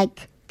importantly, I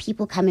like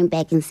people coming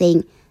back and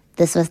saying,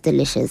 this was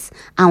delicious.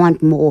 I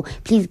want more.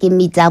 Please give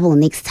me double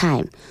next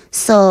time.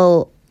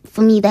 So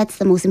for me, that's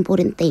the most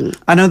important thing.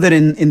 I know that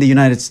in the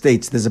United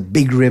States, there's a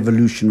big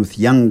revolution with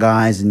young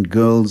guys and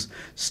girls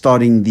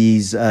starting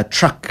these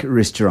truck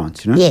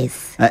restaurants, you know?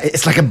 Yes.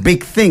 It's like a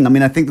big thing. I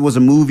mean, I think there was a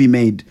movie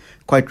made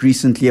quite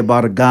recently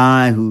about a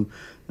guy who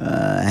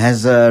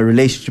has a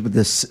relationship with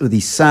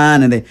his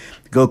son, and they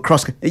go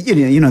across,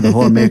 you know the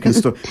whole American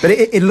story. But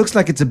it looks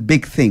like it's a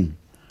big thing.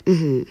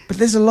 But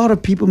there's a lot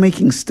of people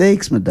making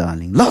steaks, my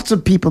darling. Lots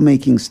of people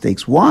making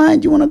steaks. Why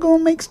do you want to go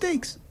and make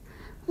steaks?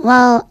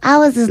 Well,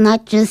 ours is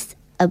not just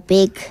a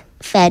big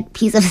fat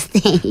piece of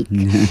steak.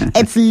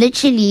 It's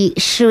literally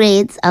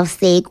shreds of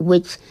steak,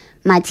 which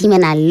my team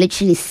and I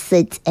literally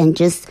sit and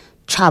just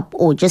chop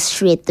or just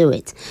shred through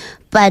it.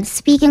 But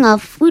speaking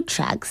of food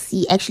trucks,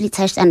 you actually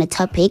touched on a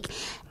topic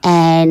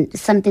and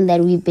something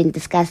that we've been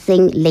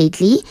discussing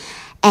lately.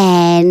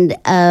 And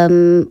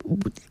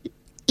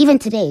even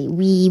today,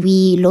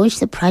 we launched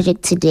the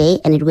project today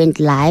and it went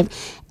live.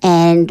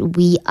 And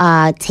we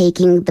are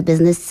taking the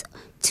business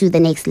to the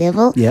next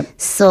level. Yep.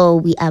 So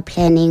we are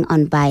planning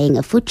on buying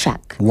a food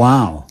truck.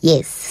 Wow.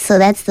 Yes. So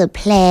that's the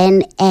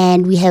plan.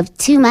 And we have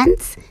 2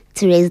 months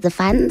to raise the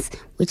funds,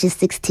 which is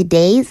 60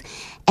 days.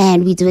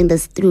 And we're doing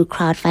this through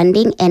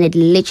crowdfunding. And it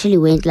literally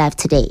went live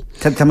today.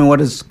 Tell me, what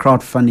does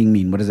crowdfunding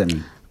mean? What does that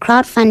mean?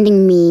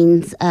 Crowdfunding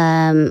means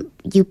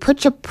you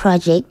put your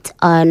project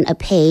on a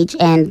page.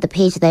 And the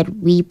page that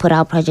we put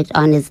our project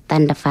on is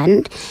Thunder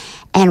Fund.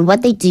 And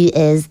what they do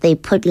is they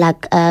put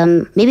like,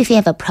 maybe if you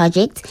have a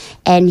project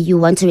and you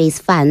want to raise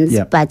funds,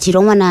 but you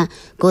don't want to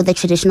go the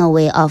traditional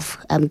way of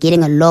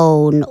getting a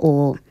loan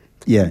or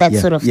that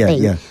sort of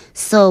thing. Yeah.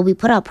 So we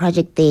put our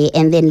project there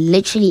and then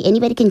literally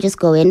anybody can just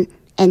go in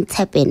and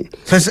tap in.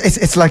 So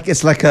it's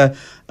like a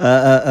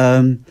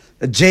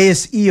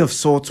JSE of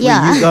sorts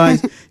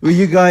where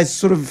you guys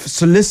sort of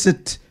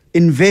solicit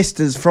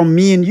investors from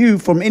me and you,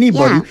 from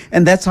anybody,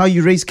 and that's how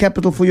you raise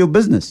capital for your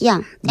business.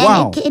 Yeah.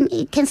 Wow. And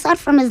it can start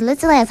from as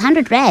little as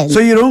 100 rand. So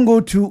you don't go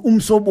to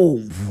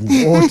Umsobo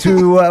or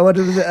to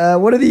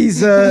what are these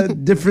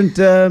different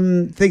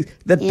things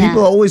that people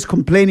are always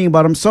complaining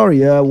about? I'm sorry,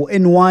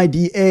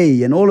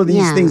 NYDA and all of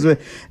these things where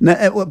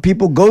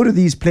people go to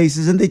these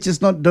places and they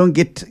just don't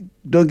get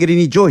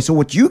any joy. So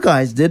what you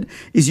guys did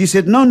is you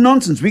said, no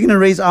nonsense, we're going to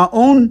raise our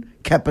own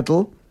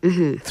capital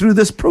through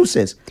this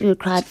process. Through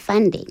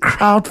crowdfunding.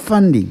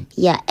 Crowdfunding.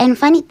 Yeah. And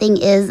funny thing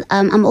is,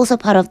 I'm also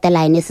part of the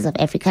Lionesses of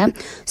Africa.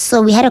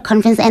 So we had a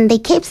conference and they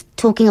kept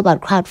talking about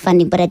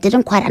crowdfunding, but I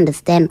didn't quite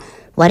understand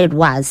what it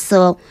was.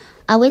 So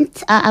I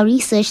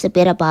researched a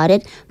bit about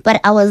it, but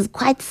I was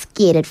quite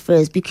scared at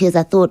first because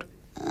I thought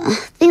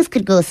things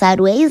could go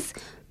sideways.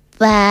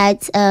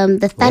 But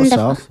the Thunder...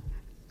 Or south.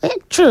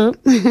 True.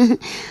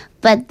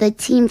 But the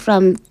team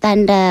from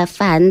Thunder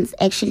Funds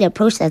actually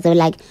approached us. They were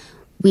like,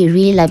 we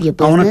really love your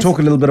business. I want to talk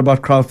a little bit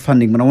about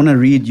crowdfunding, but I want to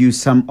read you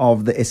some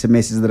of the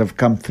SMSs that have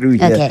come through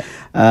here.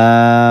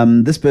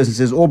 Okay. This person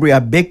says, Aubrey, I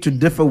beg to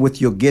differ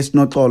with your guest,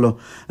 Noxolo.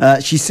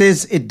 She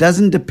says it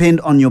doesn't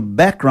depend on your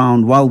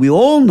background. While we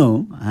all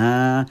know,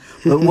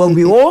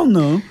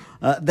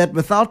 that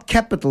without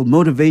capital,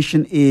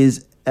 motivation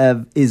is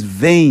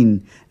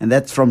vain, and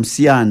that's from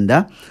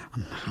Sianda.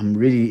 I'm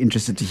really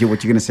interested to hear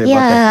what you're going to say about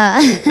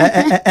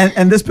that.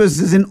 And this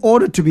person says, in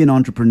order to be an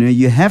entrepreneur,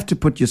 you have to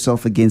put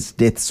yourself against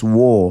death's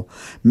war,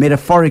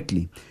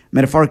 metaphorically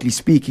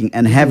speaking,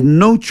 and have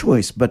no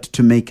choice but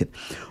to make it.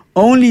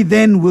 Only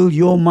then will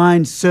your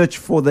mind search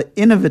for the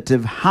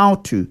innovative how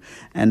to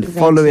and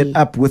follow it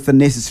up with the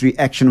necessary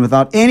action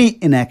without any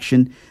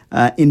inaction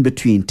in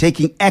between.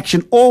 Taking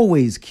action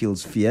always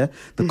kills fear.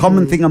 The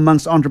common thing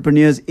amongst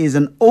entrepreneurs is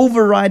an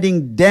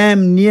overriding,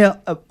 damn near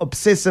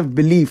obsessive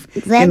belief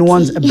in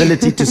one's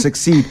ability to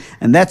succeed.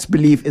 And that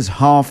belief is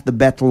half the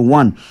battle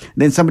won.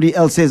 Then somebody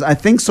else says, I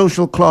think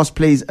social class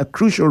plays a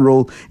crucial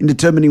role in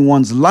determining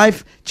one's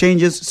life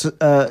changes,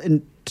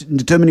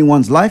 determining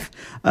one's life.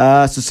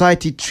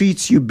 Society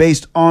treats you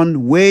based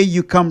on where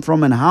you come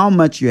from and how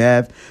much you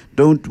have,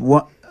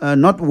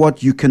 not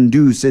what you can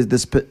do, says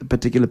this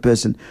particular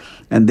person.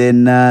 And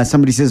then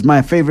somebody says,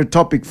 my favorite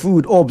topic,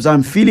 food. Orbs,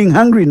 I'm feeling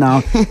hungry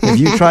now. Have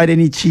you tried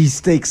any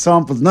cheesesteak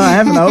samples? No, I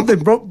haven't. I hope they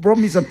brought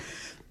me some.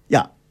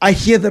 Yeah, I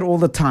hear that all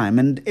the time.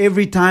 And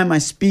every time I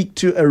speak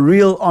to a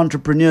real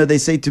entrepreneur, they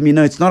say to me,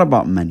 no, it's not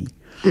about money.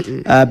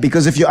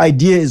 Because if your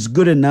idea is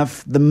good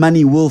enough, the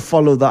money will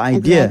follow the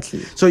idea.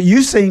 Exactly. So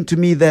you're saying to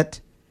me that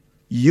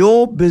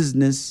your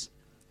business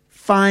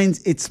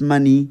finds its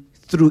money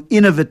through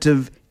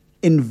innovative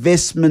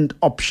investment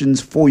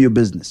options for your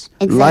business,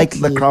 like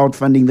the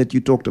crowdfunding that you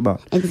talked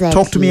about. Exactly.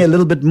 Talk to me a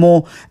little bit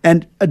more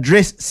and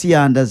address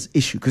Sianda's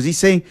issue, because he's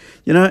saying,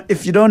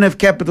 if you don't have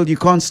capital, you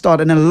can't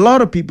start. And a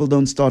lot of people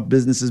don't start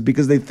businesses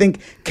because they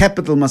think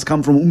capital must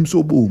come from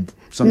umsoboom.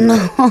 Something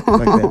like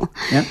that.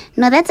 Yeah?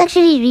 No, that's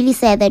actually really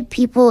sad that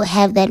people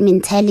have that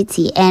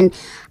mentality. And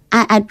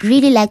I'd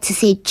really like to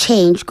see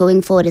change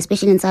going forward,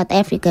 especially in South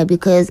Africa,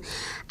 because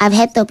I've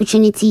had the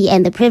opportunity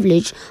and the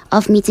privilege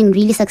of meeting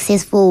really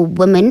successful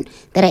women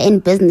that are in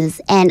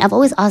business. And I've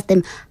always asked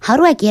them, how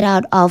do I get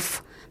out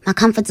of my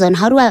comfort zone?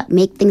 How do I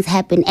make things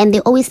happen? And they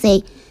always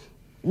say,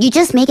 you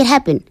just make it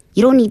happen.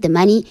 You don't need the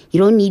money.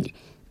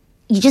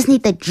 You just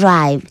need the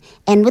drive.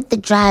 And with the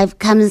drive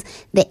comes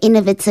the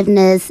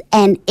innovativeness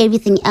and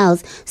everything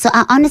else. So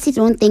I honestly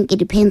don't think it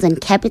depends on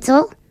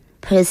capital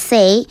per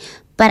se,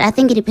 but I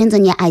think it depends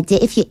on your idea.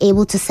 If you're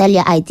able to sell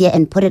your idea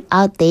and put it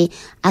out there,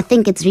 I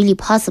think it's really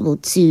possible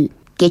to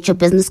get your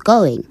business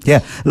going. Yeah,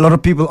 a lot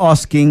of people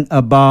asking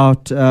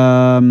about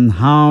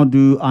how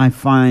do I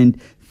find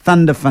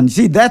Thunder Fund.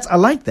 See, I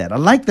like that. I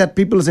like that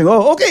people are saying,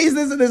 oh, okay,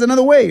 there's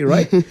another way,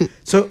 right?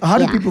 So how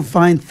do people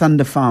find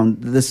Thunder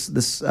Fund,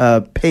 this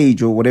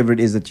page or whatever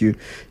it is that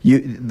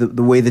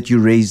the way that you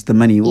raise the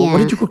money? What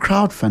did you call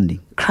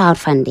crowdfunding?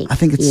 Crowdfunding. I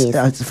think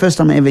it's the first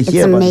time I ever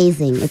hear about it.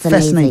 It's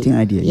fascinating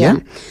amazing. Idea, yeah?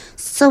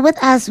 So with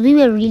us, we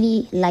were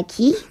really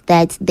lucky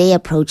that they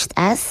approached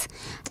us.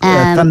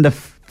 Thunder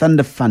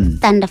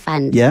Fund. Thunder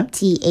Fund. Yeah.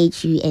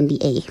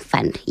 THUNDA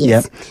Fund.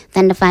 Yes. Yeah.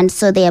 Thunder Fund.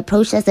 So they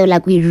approached us. They were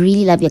like, we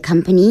really love your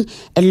company.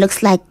 It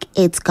looks like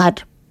it's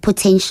got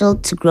potential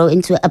to grow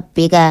into a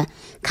bigger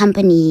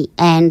company.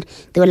 And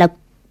they were like,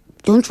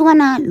 don't you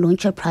want to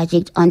launch your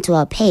project onto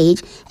our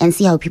page and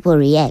see how people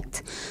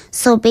react?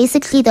 So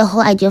basically the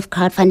whole idea of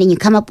crowdfunding, you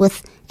come up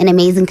with an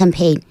amazing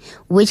campaign,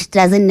 which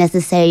doesn't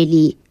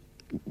necessarily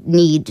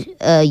need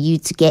you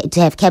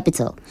to have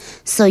capital.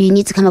 So you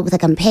need to come up with a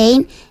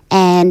campaign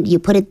and you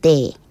put it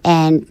there,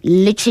 and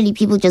literally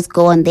people just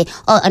go on there.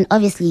 Oh, and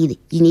obviously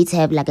you need to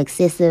have like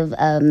excessive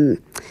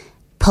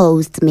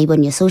posts maybe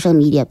on your social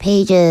media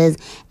pages,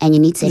 and you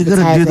need to advertise.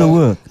 You gotta do the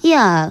work.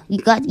 Yeah, you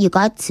got to. You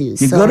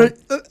gotta.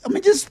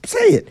 Just say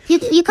it.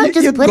 You can't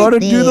just put it there. You gotta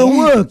do the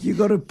work. You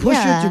gotta push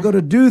it. You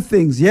gotta do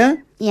things. Yeah.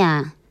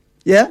 Yeah.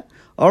 Yeah.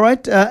 All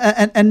right,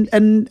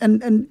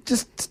 and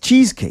just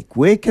cheesecake.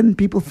 Where can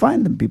people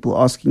find them? People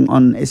asking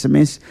on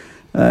SMS,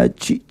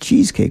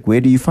 cheesecake.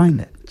 Where do you find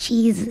that?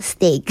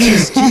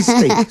 ChessySteaks.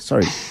 ChessySteaks.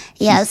 Sorry.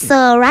 Yeah.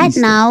 So right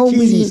now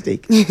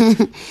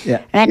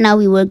right now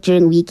we work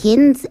during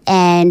weekends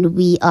and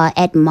we are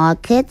at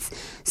markets.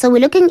 So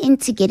we're looking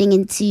into getting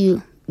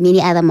into many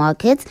other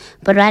markets,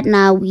 but right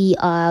now we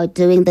are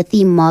doing the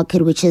theme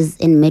market, which is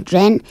in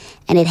Midrand,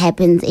 and it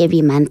happens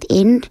every month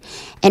end.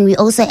 And we're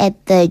also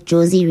at the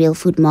Josie Real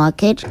Food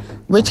Market,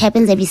 which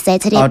happens every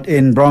Saturday. Out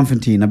in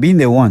Braamfontein. I've been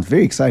there once.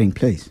 Very exciting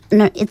place.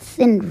 No, it's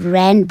in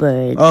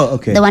Randburg. Oh,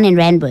 okay. The one in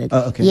Randburg.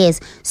 Oh, okay. Yes.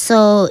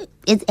 So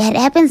it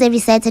happens every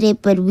Saturday,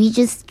 but we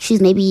just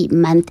choose maybe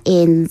month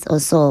ends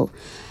or so.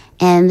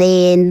 And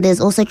then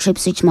there's also Trip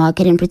Switch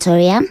Market in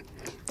Pretoria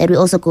that we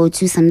also go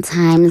to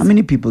sometimes. How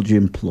many people do you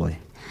employ?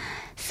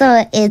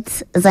 So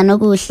it's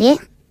Zanoguhle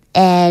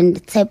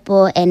and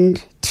Tepo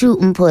and 2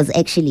 Umpos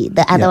actually.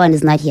 The other one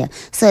is not here.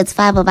 So it's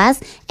 5 of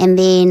us. And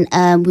then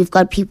we've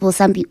got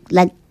some people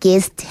like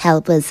guest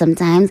helpers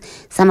sometimes.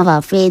 Some of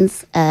our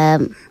friends. I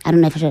don't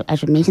know if I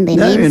should mention their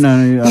names.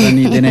 No, I don't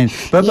need their names.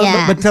 But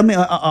tell me,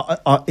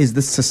 is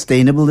this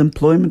sustainable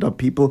employment? Are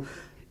people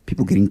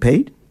getting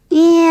paid?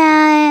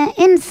 Yeah,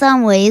 in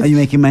some ways. Are you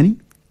making money?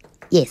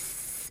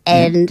 Yes.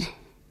 And...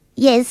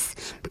 yes,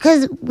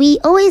 because we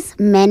always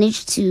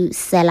manage to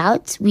sell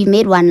out. We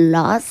made one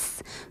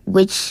loss,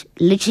 which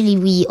literally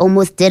we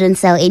almost didn't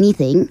sell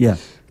anything. Yeah.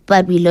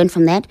 But we learned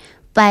from that.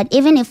 But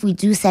even if we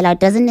do sell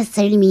out, doesn't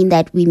necessarily mean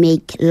that we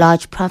make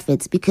large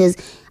profits, because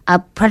our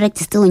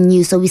product is still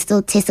new. So we're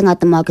still testing out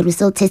the market. We're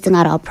still testing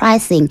out our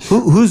pricing.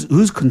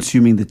 Who's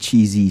consuming the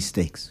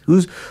ChessySteaks?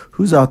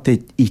 Who's out there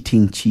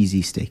eating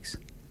ChessySteaks?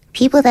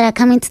 People that are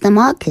coming to the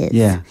market.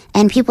 Yeah.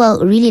 And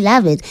people really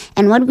love it.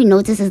 And what we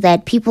notice is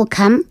that people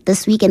come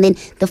this week and then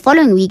the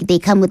following week they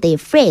come with their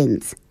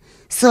friends.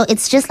 So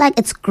it's just like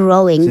it's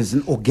growing. So it's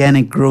an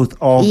organic growth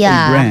of a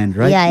brand,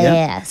 right?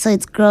 Yeah. So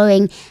it's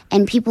growing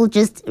and people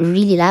just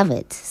really love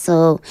it.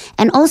 So,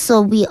 and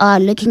also we are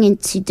looking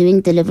into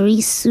doing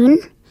delivery soon.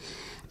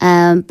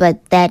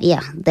 But that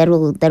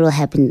will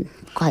happen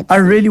quite soon. I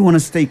really want to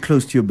stay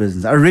close to your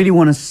business. I really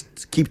want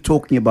to keep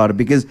talking about it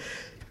because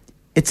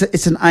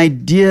it's an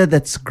idea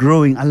that's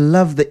growing. I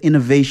love the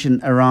innovation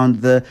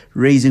around the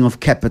raising of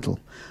capital.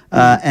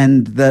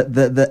 And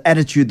the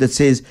attitude that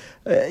says,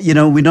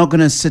 we're not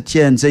going to sit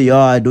here and say,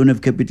 I don't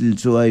have capital,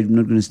 so I'm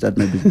not going to start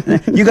my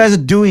business. You guys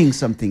are doing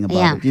something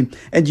about it.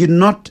 And you're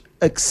not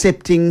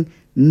accepting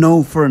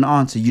no for an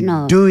answer.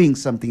 You're doing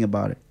something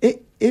about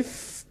it.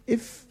 If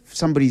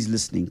somebody's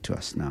listening to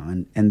us now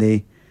and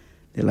they're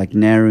like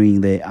narrowing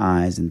their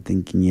eyes and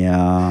thinking,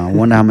 I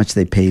wonder how much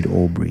they paid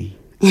Aubrey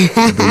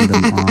to bring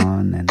them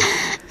on, and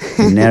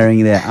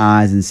narrowing their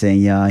eyes and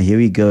saying, here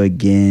we go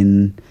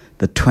again,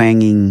 the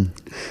twanging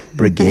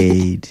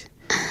brigade.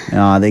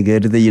 They go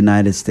to the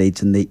United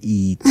States and they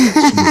eat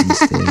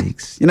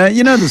ChessySteaks.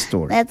 You know the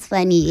story. That's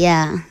funny,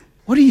 yeah.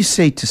 What do you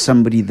say to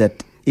somebody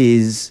that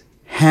is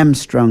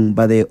hamstrung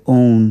by their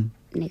own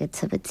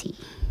negativity?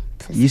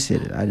 You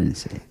said it, I didn't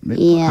say it. But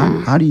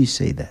yeah. How do you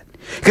say that?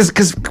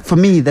 Because for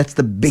me, that's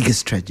the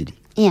biggest tragedy.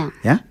 Yeah.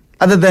 Yeah?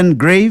 Other than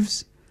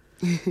graves,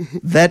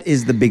 that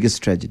is the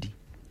biggest tragedy.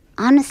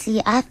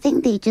 Honestly, I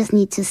think they just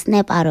need to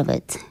snap out of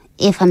it,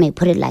 if I may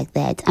put it like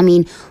that. I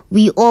mean,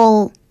 we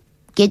all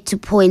get to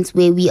points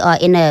where we are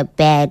in a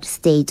bad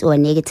state or a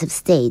negative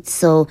state.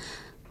 So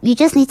we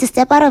just need to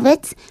step out of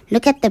it,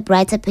 look at the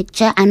brighter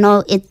picture. I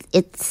know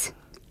it's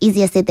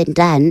easier said than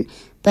done,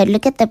 but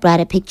look at the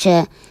brighter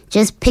picture.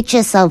 Just picture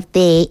yourself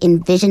there,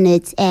 envision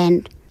it,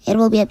 and it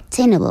will be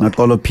obtainable.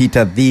 Noxolo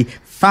Peter, the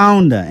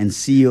founder and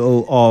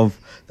CEO of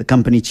the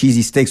company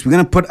ChessySteaks. We're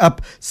going to put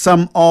up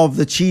some of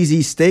the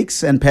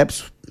ChessySteaks and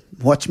perhaps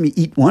watch me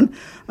eat one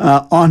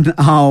on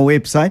our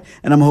website.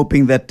 And I'm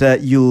hoping that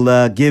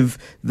you'll give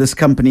this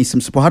company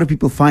some support. How do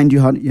people find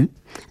you?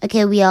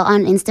 Okay, we are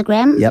on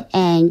Instagram. Yep.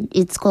 And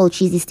it's called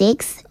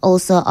CheesySteaks.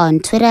 Also on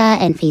Twitter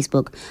and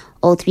Facebook.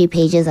 All 3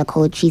 pages are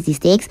called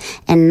CheesySteaks.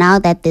 And now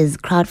that there's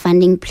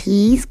crowdfunding,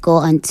 please go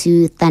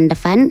onto Thunder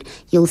Fund.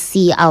 You'll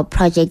see our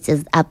project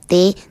is up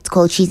there. It's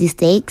called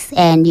CheesySteaks,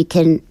 and you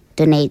can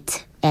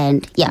donate.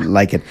 And yeah,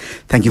 like it.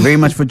 Thank you very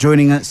much for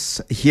joining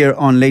us here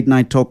on Late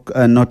Night Talk,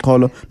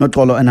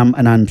 Noxolo,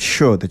 and I'm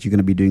sure that you're going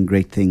to be doing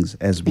great things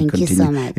as we Thank continue. you so much.